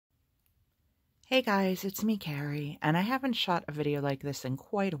Hey guys, it's me, Carrie, and I haven't shot a video like this in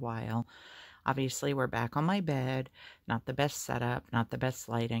quite a while. Obviously, we're back on my bed. Not the best setup, not the best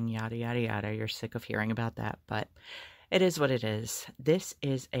lighting, yada, yada, yada. You're sick of hearing about that, but it is what it is. This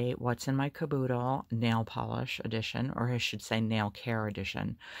is a What's in My Caboodle nail polish edition, or I should say nail care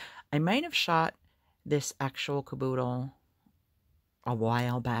edition. I might have shot this actual caboodle a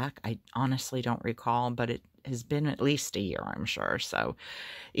while back. I honestly don't recall, but it has been at least a year, I'm sure. So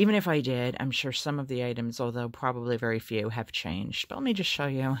even if I did, I'm sure some of the items, although probably very few, have changed. But let me just show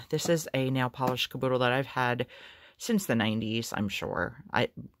you. This is a nail polish caboodle that I've had since the 90s, I'm sure. I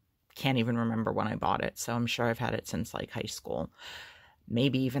can't even remember when I bought it, so I'm sure I've had it since like high school,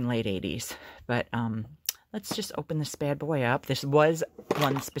 maybe even late 80s. But let's just open this bad boy up. This was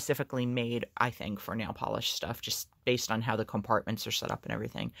one specifically made, I think, for nail polish stuff, just based on how the compartments are set up and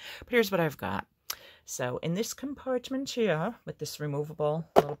everything. But here's what I've got. So in this compartment here, with this removable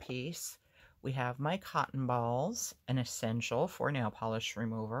little piece, we have my cotton balls, an essential for nail polish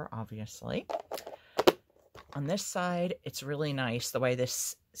remover, obviously. On this side, it's really nice. The way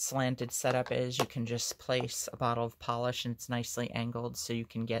this slanted setup is, you can just place a bottle of polish and it's nicely angled so you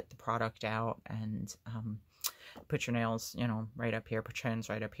can get the product out and put your nails, you know, right up here, put your hands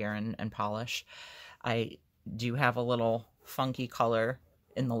right up here and polish. I do have a little funky color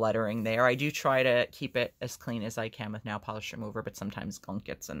in the lettering there. I do try to keep it as clean as I can with nail polish remover, but sometimes gunk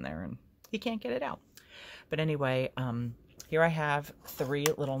gets in there and you can't get it out. But anyway, here I have 3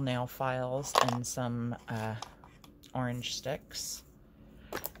 little nail files and some orange sticks.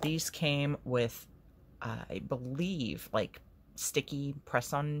 These came with, I believe, like sticky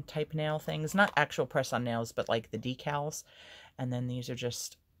press-on type nail things. Not actual press-on nails, but like the decals. And then these are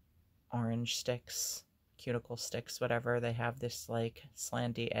just orange sticks, cuticle sticks, whatever. They have this like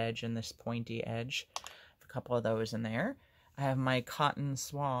slanty edge and this pointy edge. A couple of those in there. I have my cotton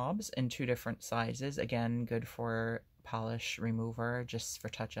swabs in 2 different sizes. Again, good for polish remover, just for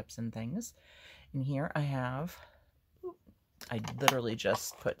touch-ups and things. And here I literally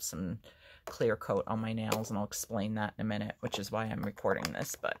just put some clear coat on my nails, and I'll explain that in a minute, which is why I'm recording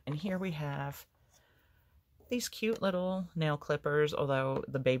this. But in here we have these cute little nail clippers, although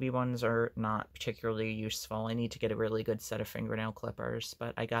the baby ones are not particularly useful. I need to get a really good set of fingernail clippers,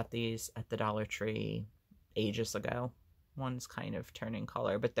 but I got these at the Dollar Tree ages ago. One's kind of turning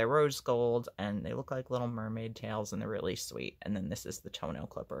color, but they're rose gold and they look like little mermaid tails and they're really sweet. And then this is the toenail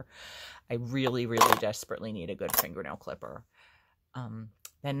clipper. I really, really desperately need a good fingernail clipper.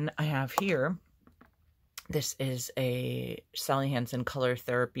 Then I have here, this is a Sally Hansen Color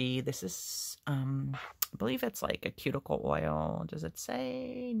Therapy. This is, I believe it's like a cuticle oil. Does it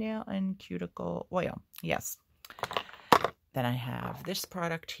say nail and cuticle oil? Yes. Then I have this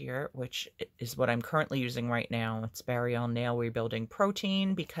product here, which is what I'm currently using right now. It's Bariol Nail Rebuilding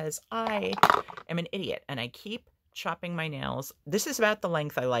Protein, because I am an idiot and I keep chopping my nails. This is about the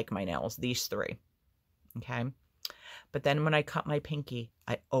length I like my nails, these 3. Okay. But then when I cut my pinky,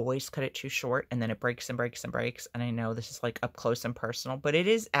 I always cut it too short and then it breaks and breaks and breaks. And I know this is like up close and personal, but it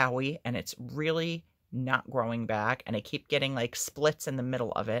is owie and it's really not growing back. And I keep getting like splits in the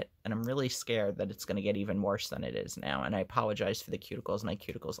middle of it. And I'm really scared that it's going to get even worse than it is now. And I apologize for the cuticles. My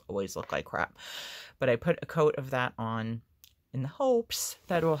cuticles always look like crap. But I put a coat of that on in the hopes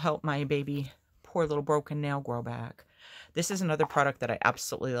that it will help my baby, poor little broken nail, grow back. This is another product that I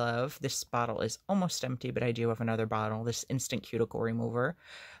absolutely love. This bottle is almost empty, but I do have another bottle. This Instant Cuticle Remover.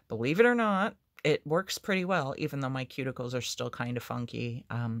 Believe it or not, it works pretty well, even though my cuticles are still kind of funky.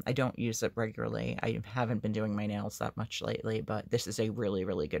 I don't use it regularly. I haven't been doing my nails that much lately, but this is a really,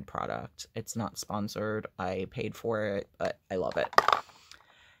 really good product. It's not sponsored. I paid for it, but I love it.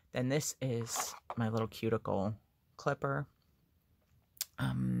 Then this is my little cuticle clipper.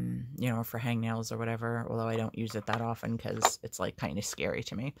 You know, for hangnails or whatever, although I don't use it that often because it's like kind of scary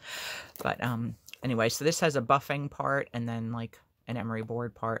to me. But anyway, so this has a buffing part and then like an emery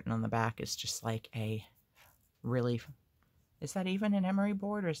board part, and on the back is just like a really, is that even an emery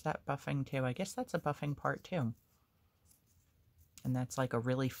board or is that buffing too? I guess that's a buffing part too. And that's like a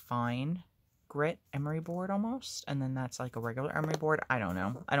really fine grit emery board almost, and then that's like a regular emery board. I don't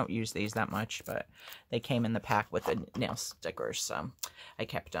know. I don't use these that much, but they came in the pack with the nail stickers, so I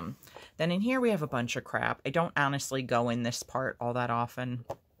kept them. Then in here we have a bunch of crap. I don't honestly go in this part all that often.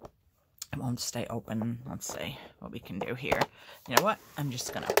 It won't stay open. Let's see what we can do here. You know what? I'm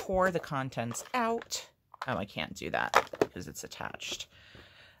just gonna pour the contents out. Oh, I can't do that because it's attached.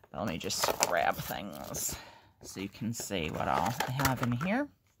 Let me just grab things so you can see what all I have in here.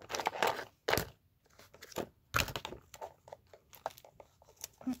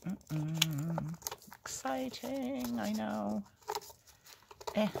 Exciting, I know.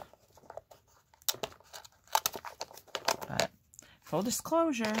 full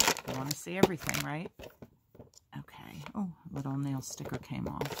disclosure, you want to see everything, right? Okay. Oh, a little nail sticker came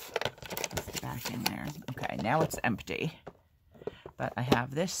off. Put the back in there. Okay, now it's empty. But I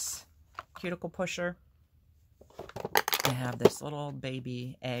have this cuticle pusher. I have this little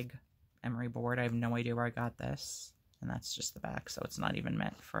baby egg emery board. I have no idea where I got this. And that's just the back, so it's not even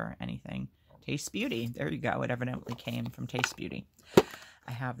meant for anything. Taste Beauty. There you go. It evidently came from Taste Beauty.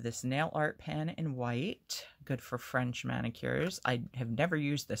 I have this nail art pen in white. Good for French manicures. I have never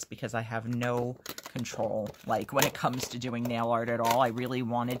used this because I have no control. Like, when it comes to doing nail art at all, I really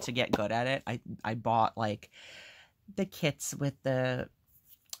wanted to get good at it. I bought, like, the kits with the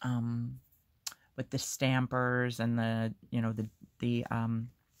stampers and the, you know, God,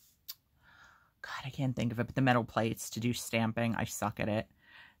 I can't think of it, but the metal plates to do stamping. I suck at it.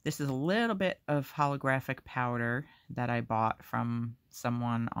 This is a little bit of holographic powder that I bought from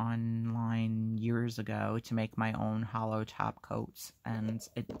someone online years ago to make my own hollow top coats, and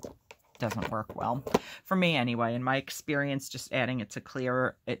it doesn't work well. For me anyway, in my experience, just adding it to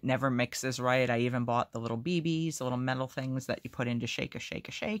clear, it never mixes right. I even bought the little BBs, the little metal things that you put in to shake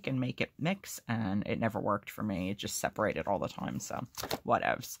and make it mix, and it never worked for me. It just separated all the time, so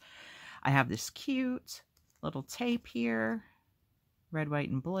whatevs. I have this cute little tape here, red, white,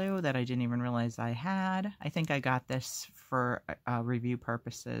 and blue, that I didn't even realize I had. I think I got this for review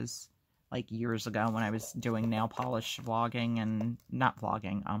purposes like years ago when I was doing nail polish vlogging and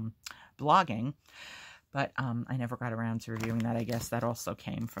blogging. But I never got around to reviewing that. I guess that also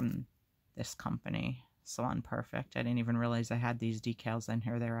came from this company, Salon Perfect. I didn't even realize I had these decals in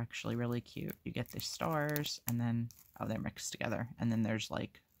here. They're actually really cute. You get the stars, and then, oh, they're mixed together. And then there's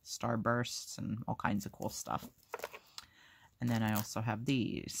like starbursts and all kinds of cool stuff. And then I also have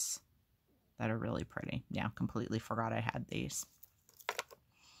these that are really pretty. Yeah, completely forgot I had these.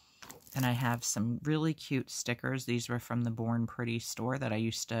 And I have some really cute stickers. These were from the Born Pretty store that I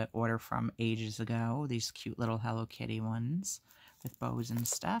used to order from ages ago. These cute little Hello Kitty ones with bows and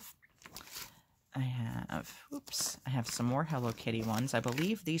stuff. I have some more Hello Kitty ones. I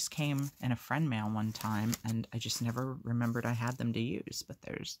believe these came in a friend mail one time, and I just never remembered I had them to use. But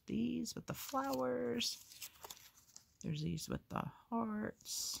there's these with the flowers. There's these with the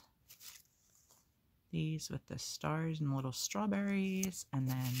hearts. These with the stars and little strawberries. And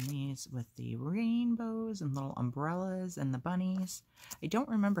then these with the rainbows and little umbrellas and the bunnies. I don't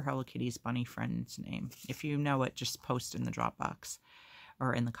remember Hello Kitty's bunny friend's name. If you know it, just post in the Dropbox.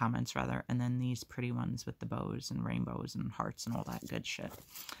 Or in the comments, rather. And then these pretty ones with the bows and rainbows and hearts and all that good shit.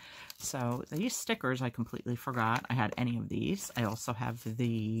 So these stickers I completely forgot I had any of these. I also have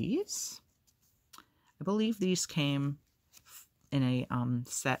these. I believe these came in a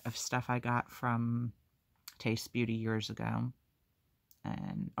set of stuff I got from Taste Beauty years ago.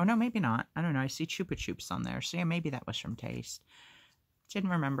 And, oh no, maybe not. I don't know. I see Chupa Chups on there. So yeah, maybe that was from Taste. Didn't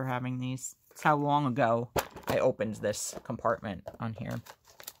remember having these. That's how long ago I opened this compartment on here.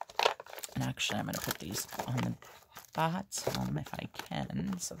 And actually, I'm going to put these on the bottom if I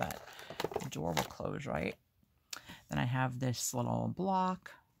can, so that the door will close right. Then I have this little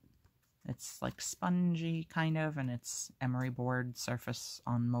block. It's like spongy, kind of, and it's emery board surface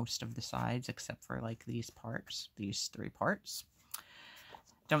on most of the sides, except for like these parts, these 3 parts.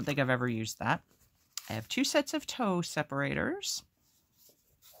 Don't think I've ever used that. I have 2 sets of toe separators.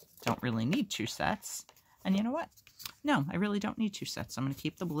 Don't really need 2 sets. And you know what? No, I really don't need 2 sets. I'm going to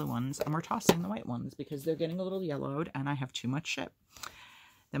keep the blue ones, and we're tossing the white ones because they're getting a little yellowed, and I have too much shit.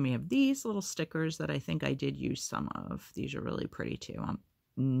 Then we have these little stickers that I think I did use some of. These are really pretty, too. I'm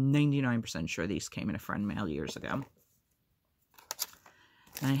 99% sure these came in a friend mail years ago.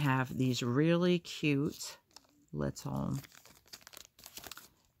 And I have these really cute little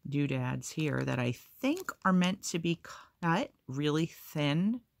doodads here that I think are meant to be cut really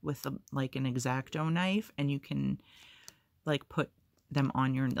thin with like an X-Acto knife, and you can like put them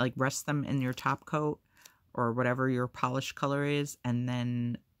on your, like rest them in your top coat or whatever your polish color is, and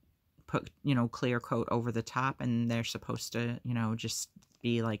then put, you know, clear coat over the top, and they're supposed to, you know, just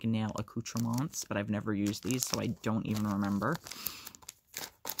be like nail accoutrements, but I've never used these, so I don't even remember.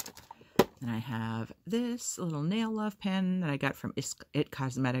 And I have this little nail love pen that I got from It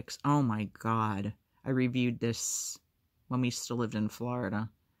Cosmetics. Oh my god. I reviewed this when we still lived in Florida.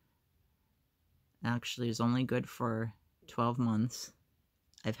 Actually, it's only good for 12 months.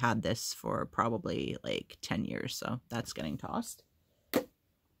 I've had this for probably like 10 years, so that's getting tossed.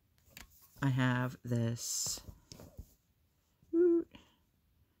 I have this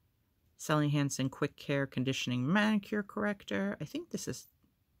Sally Hansen Quick Care Conditioning Manicure Corrector. I think this is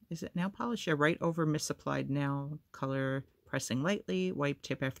it nail polish? Yeah, right over misapplied nail color, pressing lightly, wipe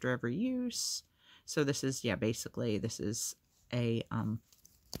tip after every use. So this is, yeah, basically this is a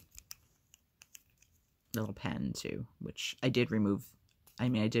little pen too, which I did remove. I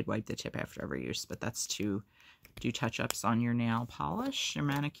mean, I did wipe the tip after every use, but that's to do touch-ups on your nail polish, your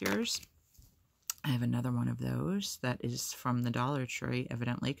manicures. I have another one of those that is from the Dollar Tree,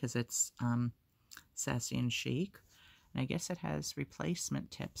 evidently, because it's sassy and chic. And I guess it has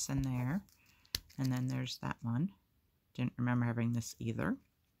replacement tips in there. And then there's that one. Didn't remember having this either.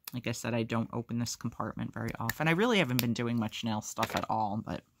 Like I said, I don't open this compartment very often. I really haven't been doing much nail stuff at all,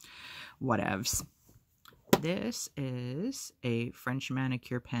 but whatevs. This is a French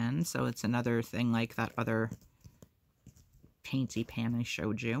manicure pen, so it's another thing like that other painty pen I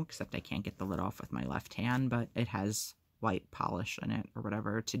showed you, except I can't get the lid off with my left hand, but it has white polish in it or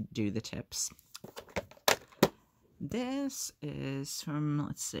whatever to do the tips. This is from,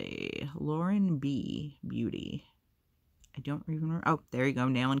 let's see, Lauren B. Beauty. I don't even remember. Oh, there you go,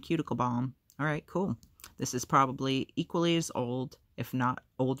 nail and cuticle balm. All right, cool. This is probably equally as old, if not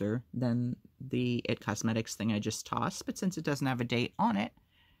older, than the It Cosmetics thing I just tossed, but since it doesn't have a date on it,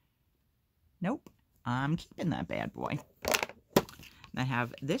 nope, I'm keeping that bad boy. I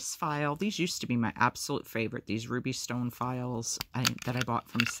have this file. These used to be my absolute favorite, these ruby stone files that I bought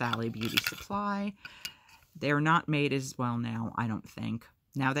from Sally Beauty Supply. They're not made as well now, I don't think.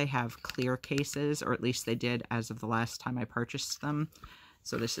 Now they have clear cases, or at least they did as of the last time I purchased them.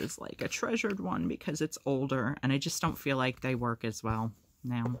 So this is like a treasured one because it's older, and I just don't feel like they work as well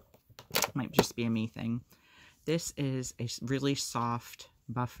now. Might just be a me thing. This is a really soft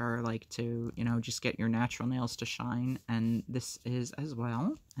buffer, like to, you know, just get your natural nails to shine, and this is as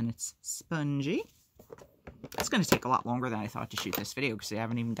well, and it's spongy. It's going to take a lot longer than I thought to shoot this video because I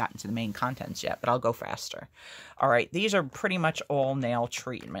haven't even gotten to the main contents yet, but I'll go faster. All right, these are pretty much all nail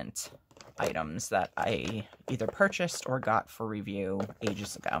treatment items that I either purchased or got for review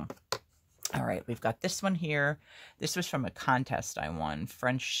ages ago. All right, we've got this one here. This was from a contest I won,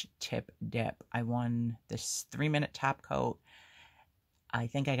 French Tip Dip. I won this 3-minute top coat. I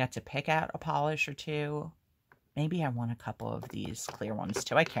think I got to pick out a polish or two. Maybe I won a couple of these clear ones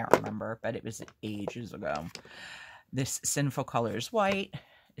too. I can't remember, but it was ages ago. This Sinful Colors White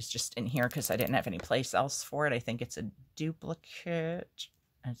is just in here because I didn't have any place else for it. I think it's a duplicate.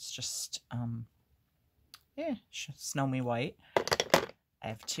 It's just, yeah, Snowy White. I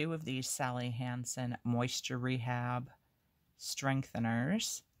have 2 of these Sally Hansen Moisture Rehab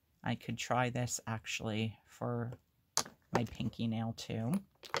Strengtheners. I could try this actually for my pinky nail too.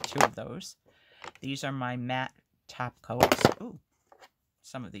 2 of those. These are my matte top coats. Ooh,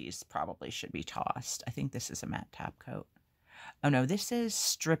 some of these probably should be tossed. I think this is a matte top coat. Oh no, this is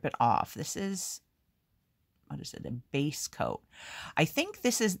Strip It Off. This is, what is it, a base coat. I think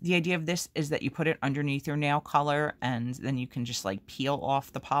this is, the idea of this is that you put it underneath your nail color and then you can just like peel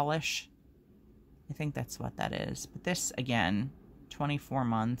off the polish. I think that's what that is. But this, again, 24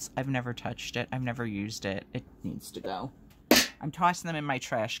 months. I've never touched it. I've never used it. It needs to go. I'm tossing them in my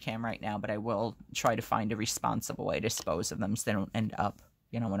trash can right now, but I will try to find a responsible way to dispose of them so they don't end up,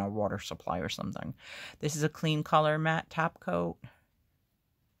 you know, in a water supply or something. This is a Clean Color matte top coat.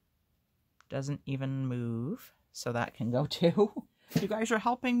 Doesn't even move, so that can go too. You guys are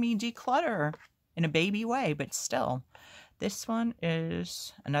helping me declutter in a baby way, but still. This one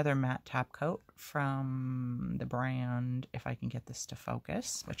is another matte top coat from the brand, if I can get this to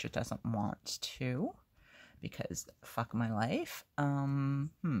focus, which it doesn't want to. Because fuck my life.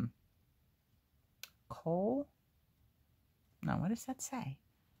 Coal? No, what does that say?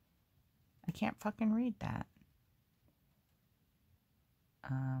 I can't fucking read that.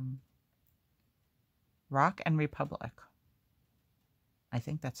 Rock and Republic. I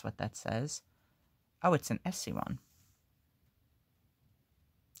think that's what that says. Oh, it's an Essie one.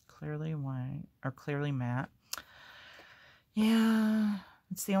 Clearly white, or clearly matte. Yeah.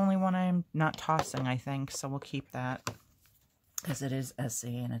 It's the only one I'm not tossing, I think, so we'll keep that. Because it is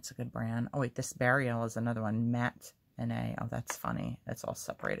Essie, and it's a good brand. Oh, wait, this Burial is another one. Matte NA. Oh, that's funny. It's all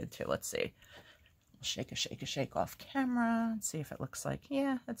separated, too. Let's see. Shake a shake off camera. See if it looks like...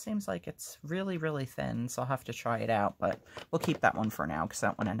 Yeah, it seems like it's really, really thin, so I'll have to try it out. But we'll keep that one for now, because I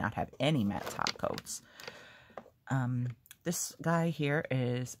don't want to not have any matte top coats. This guy here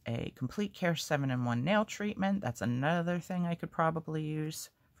is a Complete Care 7-in-1 nail treatment. That's another thing I could probably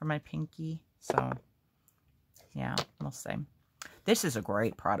use for my pinky. So, yeah, we'll see. This is a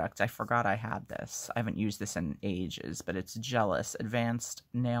great product. I forgot I had this. I haven't used this in ages, but it's Jealous Advanced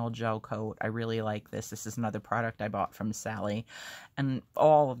Nail Gel Coat. I really like this. This is another product I bought from Sally. And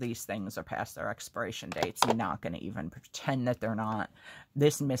all of these things are past their expiration dates. I'm not going to even pretend that they're not.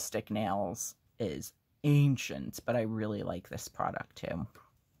 This Mystic Nails is ancient, but I really like this product too.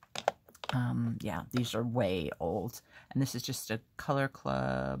 Yeah, these are way old. And this is just a Color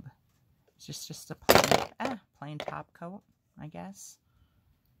Club. It's just a plain top coat, I guess.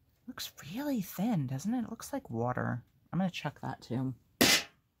 Looks really thin, doesn't it? It looks like water. I'm going to check that too.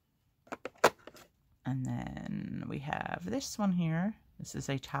 And then we have this one here. This is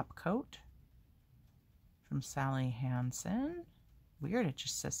a top coat from Sally Hansen. Weird, it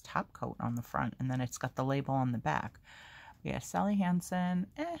just says top coat on the front, and then it's got the label on the back. Yeah, Sally Hansen,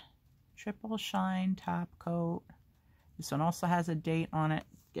 triple shine top coat. This one also has a date on it.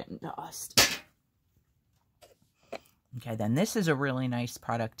 Getting dust. Okay, then this is a really nice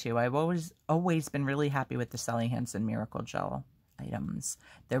product too. I've always been really happy with the Sally Hansen Miracle Gel items.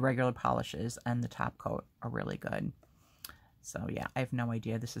 Their regular polishes and the top coat are really good. So yeah, I have no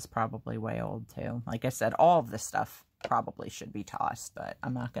idea. This is probably way old too. Like I said, all of this stuff probably should be tossed, but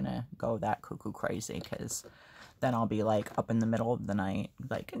I'm not gonna go that cuckoo crazy, because then I'll be like up in the middle of the night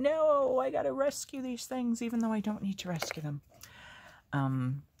like, no, I gotta rescue these things even though I don't need to rescue them.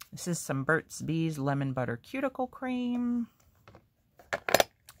 This is some Burt's Bees Lemon Butter Cuticle Cream.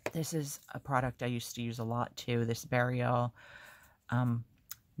 This is a product I used to use a lot too, this Burial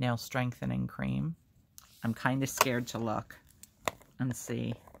Nail Strengthening Cream. I'm kind of scared to look and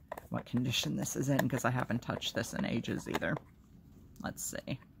see what condition this is in, because I haven't touched this in ages either. Let's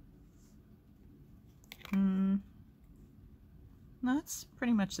see. That's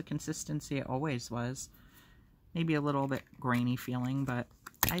pretty much the consistency it always was. Maybe a little bit grainy feeling, but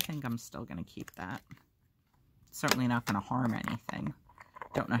I think I'm still going to keep that. Certainly not going to harm anything.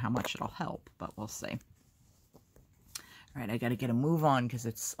 Don't know how much it'll help, but we'll see. All right, I got to get a move on because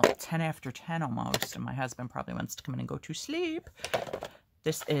it's 10 after 10 almost, and my husband probably wants to come in and go to sleep.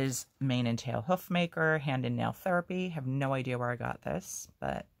 This is Mane and Tail Hoof Maker, Hand and Nail Therapy. Have no idea where I got this,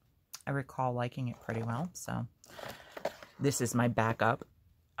 but I recall liking it pretty well. So this is my backup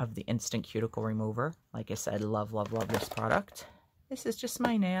of the Instant Cuticle Remover. Like I said, love, love, love this product. This is just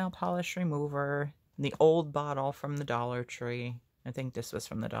my nail polish remover. The old bottle from the Dollar Tree. I think this was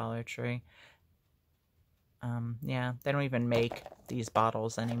from the Dollar Tree. Yeah, they don't even make these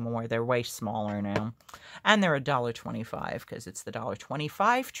bottles anymore. They're way smaller now. And they're $1.25 because it's the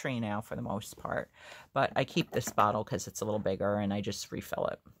 $1.25 tree now for the most part. But I keep this bottle because it's a little bigger and I just refill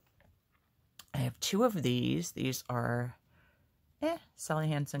it. I have two of these. These are Sally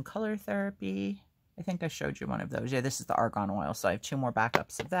Hansen Color Therapy. I think I showed you one of those. Yeah, this is the argan oil. So I have two more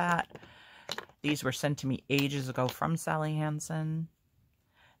backups of that. These were sent to me ages ago from Sally Hansen.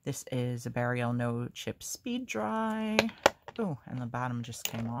 This is a Burial No Chip Speed Dry. Oh, and the bottom just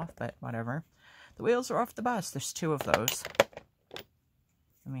came off, but whatever. The wheels are off the bus. There's two of those.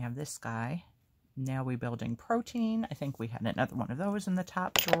 Then we have this guy, Nail Rebuilding Protein. I think we had another one of those in the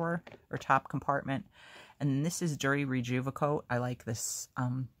top drawer, or top compartment. And this is Dury Rejuvicoat. I like this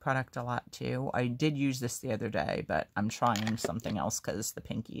product a lot too. I did use this the other day, but I'm trying something else because the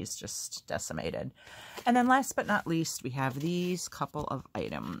pinky is just decimated. And then last but not least, we have these couple of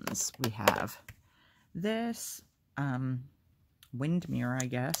items. We have this wind mirror, I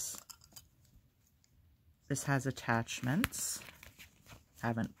guess. This has attachments.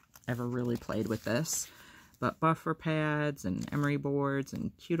 Haven't ever really played with this. But buffer pads and emery boards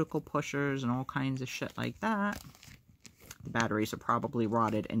and cuticle pushers and all kinds of shit like that. The batteries are probably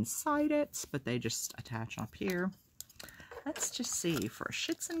rotted inside it, but they just attach up here. Let's just see, for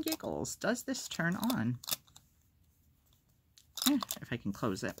shits and giggles, does this turn on? If I can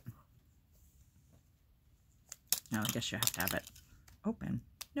close it. No, I guess you have to have it open.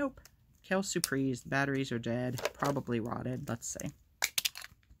 Nope. Kale Surprise, the batteries are dead, probably rotted. Let's see.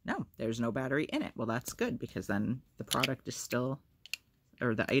 No, there's no battery in it. Well, that's good, because then the product is still,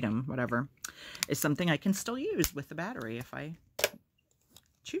 or the item, whatever, is something I can still use with the battery if I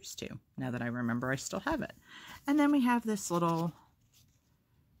choose to, now that I remember I still have it. And then we have this little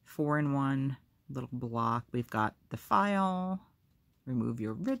 4-in-1 little block. We've got the file, remove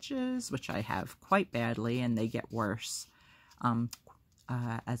your ridges, which I have quite badly, and they get worse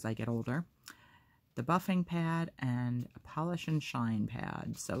as I get older. The buffing pad and a polish and shine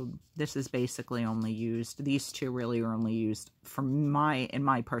pad. So this is basically only used, these two really are only used for in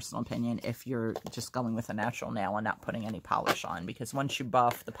my personal opinion, if you're just going with a natural nail and not putting any polish on, because once you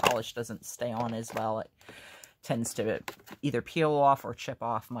buff, the polish doesn't stay on as well. It tends to either peel off or chip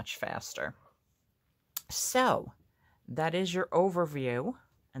off much faster. So that is your overview.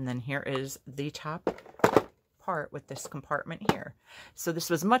 And then here is the top part with this compartment here. So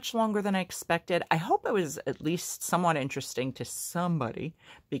this was much longer than I expected. I hope it was at least somewhat interesting to somebody,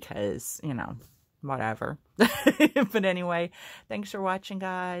 because, you know, whatever. But anyway, thanks for watching,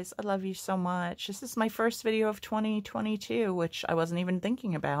 guys. I love you so much. This is my first video of 2022, which I wasn't even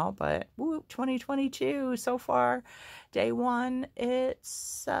thinking about, but whoop, 2022 so far. Day one, it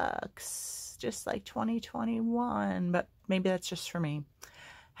sucks. Just like 2021, but maybe that's just for me.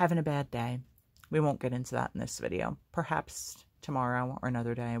 Having a bad day. We won't get into that in this video. Perhaps tomorrow or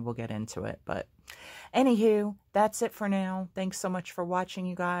another day we'll get into it. But anywho, that's it for now. Thanks so much for watching,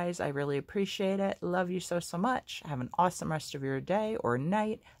 you guys. I really appreciate it. Love you so, so much. Have an awesome rest of your day or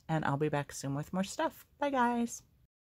night, and I'll be back soon with more stuff. Bye, guys.